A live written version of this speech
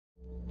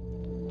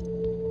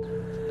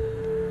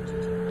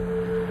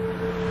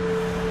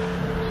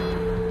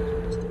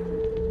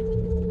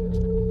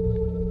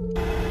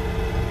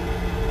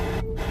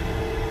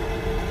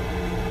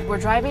We're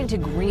driving to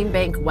Green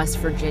Bank, West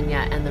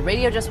Virginia, and the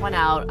radio just went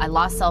out. I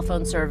lost cell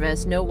phone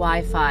service, no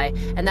Wi-Fi,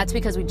 and that's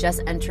because we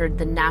just entered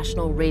the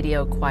National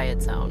Radio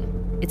Quiet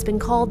Zone. It's been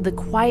called the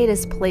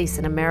quietest place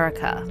in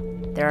America.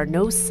 There are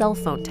no cell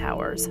phone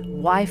towers.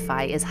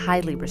 Wi-Fi is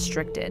highly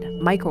restricted,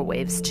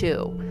 microwaves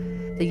too.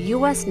 The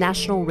U.S.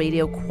 National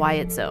Radio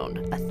Quiet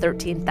Zone, a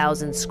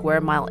 13,000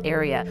 square mile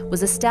area,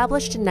 was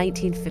established in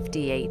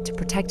 1958 to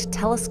protect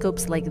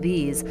telescopes like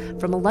these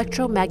from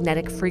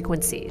electromagnetic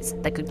frequencies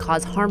that could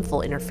cause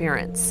harmful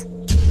interference.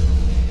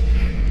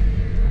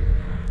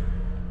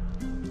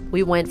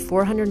 We went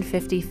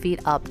 450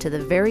 feet up to the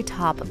very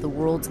top of the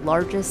world's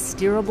largest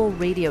steerable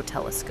radio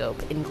telescope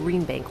in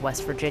Green Bank,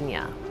 West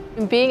Virginia.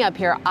 Being up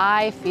here,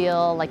 I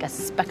feel like a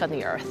speck on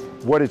the earth.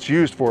 What it's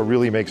used for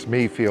really makes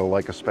me feel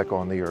like a speck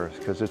on the earth,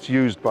 because it's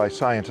used by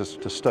scientists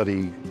to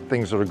study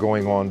things that are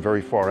going on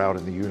very far out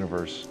in the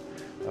universe.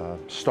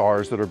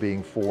 Stars that are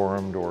being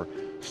formed or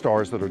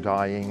stars that are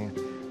dying,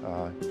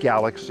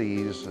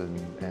 galaxies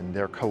and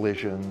their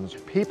collisions.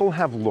 People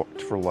have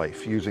looked for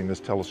life using this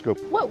telescope.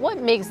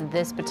 What makes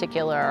this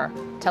particular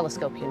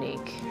telescope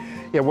unique?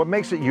 Yeah, what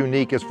makes it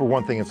unique is, for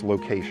one thing, its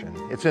location.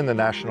 It's in the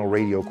National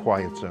Radio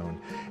Quiet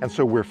Zone, and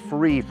so we're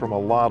free from a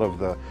lot of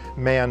the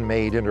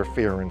man-made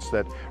interference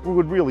that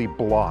would really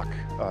block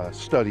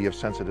study of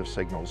sensitive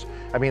signals.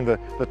 I mean,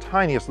 the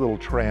tiniest little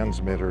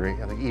transmitter,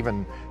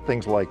 even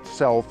things like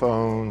cell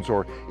phones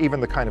or even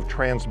the kind of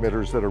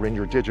transmitters that are in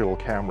your digital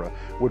camera,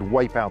 would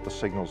wipe out the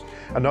signals.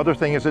 Another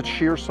thing is its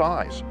sheer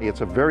size.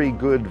 It's a very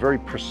good, very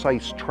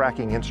precise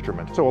tracking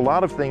instrument. So a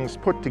lot of things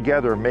put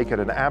together make it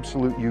an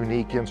absolute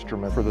unique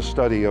instrument for the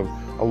study of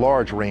a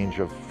large range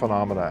of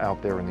phenomena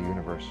out there in the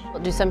universe.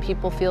 Do some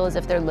people feel as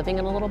if they're living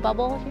in a little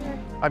bubble here?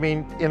 I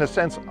mean, in a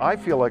sense, I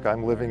feel like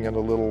I'm living in a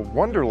little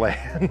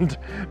wonderland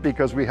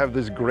because we have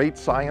this great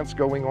science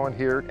going on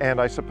here, and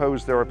I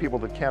suppose there are people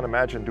that can't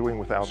imagine doing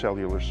without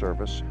cellular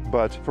service.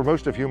 But for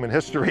most of human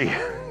history,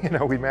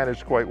 we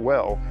managed quite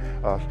well.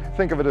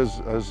 Think of it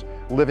as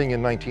living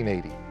in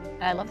 1980.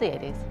 I love the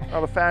 80s.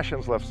 Well, the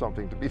fashions left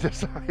something to be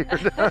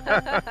desired.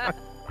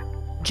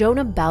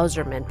 Jonah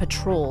Bauserman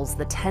patrols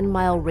the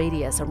 10-mile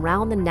radius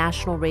around the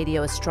National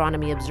Radio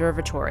Astronomy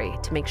Observatory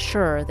to make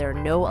sure there are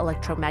no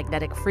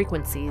electromagnetic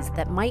frequencies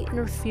that might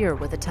interfere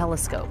with the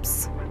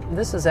telescopes.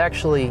 This is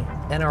actually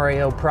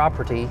NRAO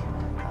property.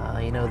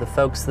 The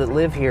folks that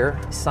live here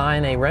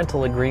sign a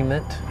rental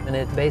agreement, and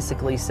it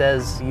basically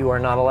says you are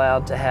not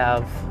allowed to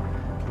have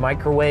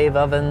microwave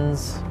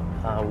ovens,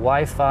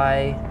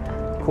 Wi-Fi,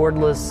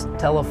 cordless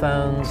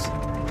telephones,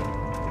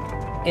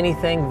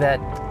 anything that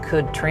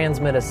could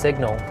transmit a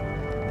signal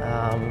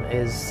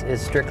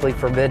is strictly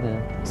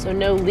forbidden. So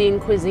no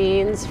lean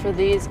cuisines for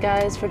these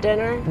guys for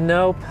dinner?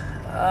 Nope,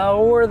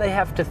 or they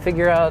have to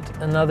figure out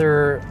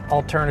another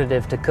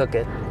alternative to cook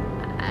it.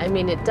 I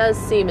mean, it does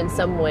seem in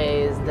some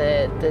ways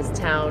that this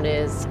town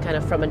is kind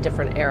of from a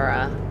different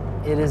era.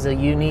 It is a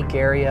unique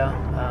area.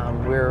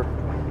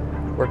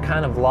 We're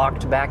kind of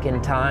locked back in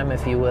time,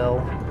 if you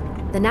will.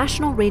 The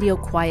National Radio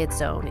Quiet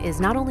Zone is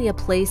not only a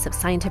place of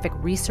scientific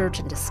research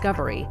and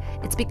discovery,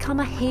 it's become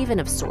a haven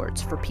of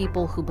sorts for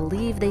people who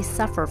believe they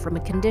suffer from a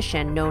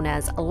condition known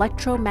as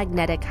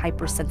electromagnetic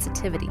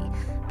hypersensitivity,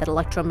 that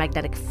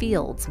electromagnetic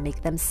fields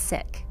make them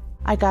sick.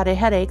 I got a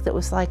headache that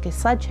was like a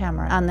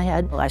sledgehammer on the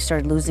head. I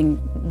started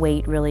losing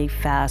weight really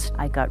fast.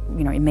 I got,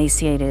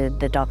 emaciated.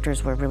 The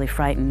doctors were really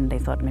frightened. They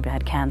thought maybe I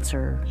had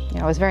cancer.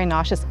 I was very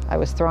nauseous. I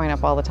was throwing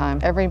up all the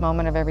time. Every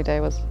moment of every day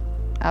was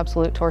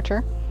absolute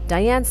torture.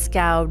 Diane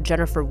Scow,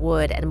 Jennifer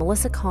Wood, and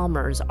Melissa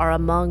Calmers are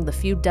among the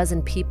few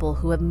dozen people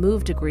who have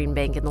moved to Green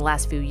Bank in the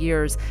last few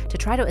years to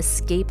try to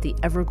escape the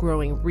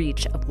ever-growing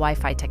reach of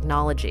Wi-Fi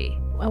technology.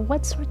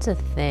 What sorts of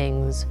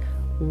things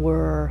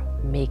were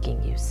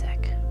making you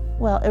sick?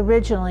 Well,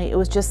 originally it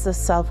was just the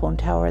cell phone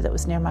tower that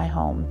was near my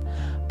home.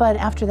 But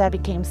after that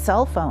became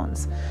cell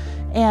phones.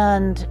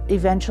 And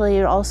eventually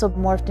it also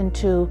morphed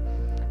into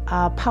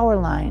power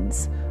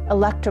lines,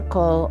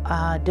 electrical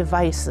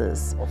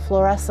devices.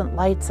 Fluorescent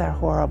lights are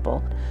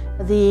horrible.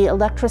 The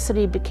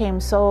electricity became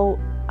so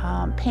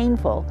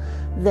painful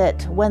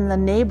that when the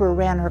neighbor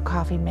ran her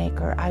coffee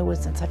maker, I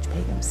was in such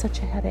pain. It was such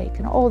a headache,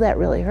 and oh, that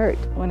really hurt.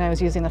 When I was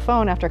using the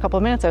phone, after a couple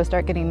of minutes, I would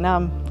start getting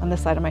numb on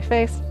this side of my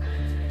face.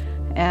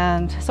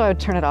 And so I would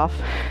turn it off.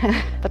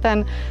 But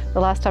then the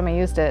last time I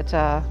used it,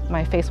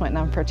 my face went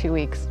numb for 2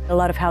 weeks. A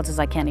lot of houses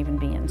I can't even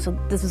be in. So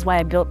this is why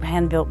I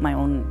hand-built my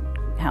own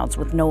house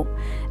with no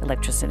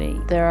electricity.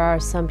 There are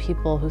some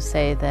people who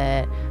say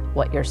that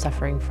what you're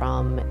suffering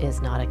from is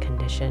not a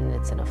condition,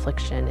 it's an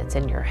affliction, it's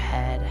in your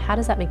head. How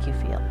does that make you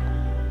feel?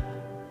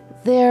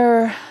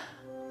 They're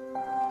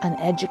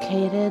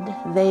uneducated,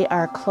 they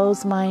are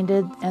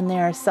closed-minded, and they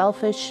are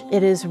selfish.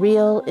 It is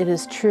real, it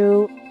is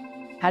true.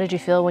 How did you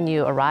feel when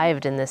you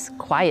arrived in this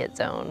quiet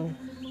zone?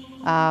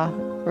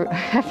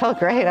 I felt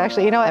great,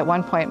 actually. At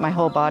one point, my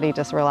whole body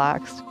just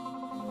relaxed.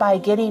 By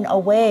getting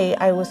away,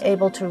 I was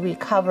able to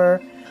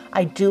recover.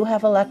 I do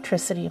have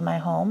electricity in my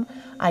home.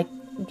 I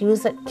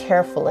use it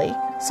carefully.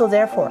 So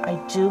therefore, I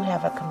do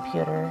have a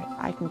computer.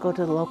 I can go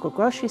to the local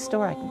grocery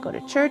store, I can go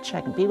to church,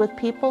 I can be with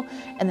people,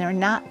 and they're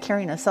not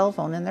carrying a cell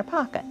phone in their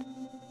pocket.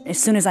 As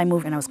soon as I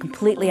moved and I was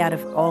completely out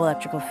of all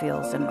electrical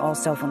fields and all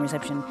cell phone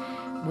reception,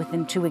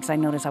 within 2 weeks I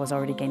noticed I was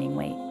already gaining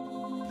weight.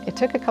 It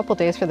took a couple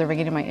days for the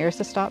ringing in my ears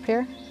to stop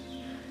here,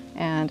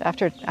 and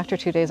after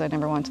 2 days I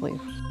never wanted to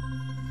leave.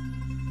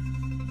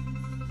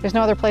 There's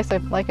no other place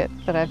like it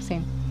that I've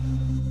seen.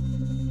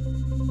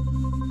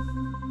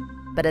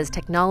 But as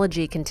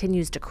technology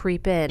continues to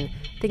creep in,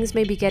 things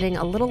may be getting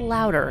a little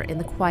louder in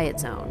the quiet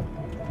zone.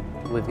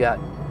 We've got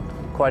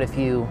quite a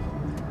few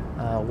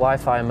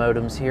Wi-Fi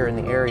modems here in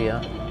the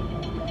area.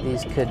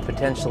 These could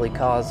potentially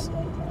cause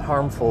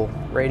harmful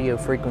radio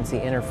frequency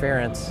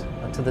interference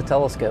to the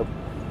telescope.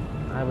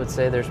 I would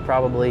say there's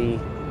probably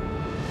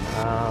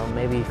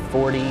maybe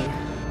 40,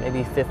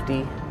 maybe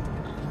 50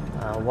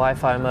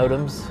 Wi-Fi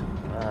modems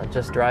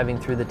just driving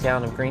through the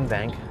town of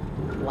Greenbank.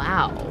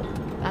 Wow,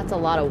 that's a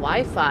lot of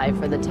Wi-Fi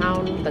for the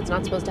town that's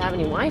not supposed to have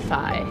any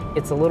Wi-Fi.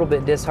 It's a little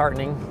bit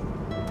disheartening,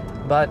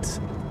 but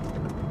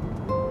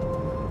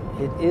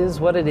it is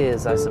what it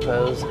is, I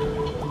suppose.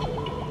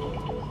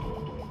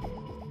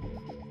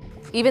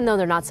 Even though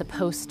they're not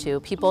supposed to,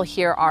 people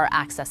here are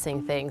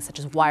accessing things such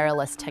as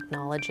wireless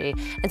technology.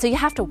 And so you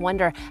have to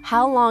wonder,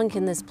 how long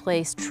can this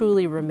place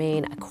truly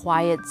remain a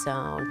quiet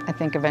zone? I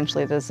think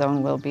eventually the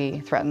zone will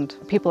be threatened.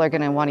 People are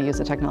going to want to use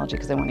the technology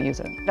because they want to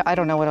use it. I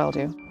don't know what I'll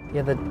do.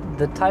 Yeah,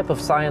 the type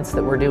of science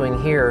that we're doing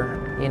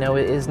here, you know,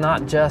 is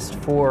not just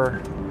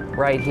for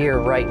right here,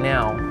 right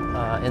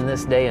now, in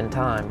this day and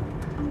time.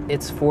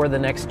 It's for the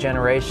next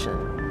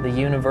generation. The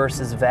universe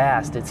is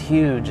vast, it's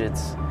huge,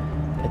 it's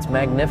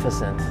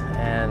magnificent,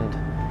 and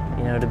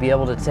you know, to be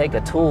able to take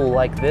a tool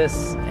like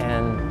this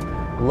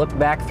and look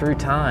back through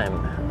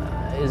time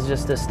is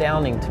just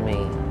astounding to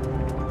me.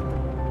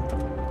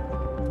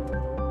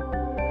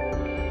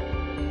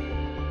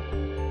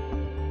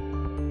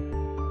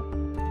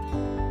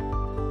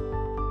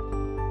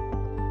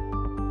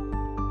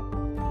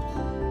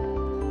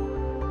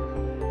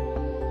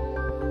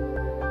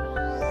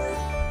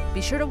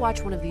 Be sure to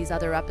watch one of these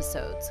other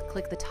episodes.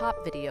 Click the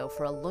top video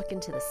for a look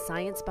into the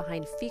science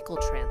behind fecal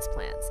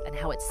transplants and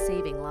how it's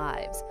saving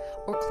lives.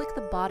 Or click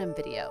the bottom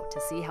video to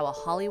see how a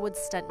Hollywood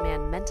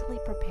stuntman mentally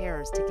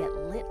prepares to get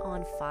lit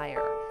on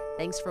fire.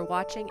 Thanks for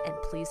watching, and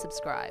please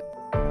subscribe.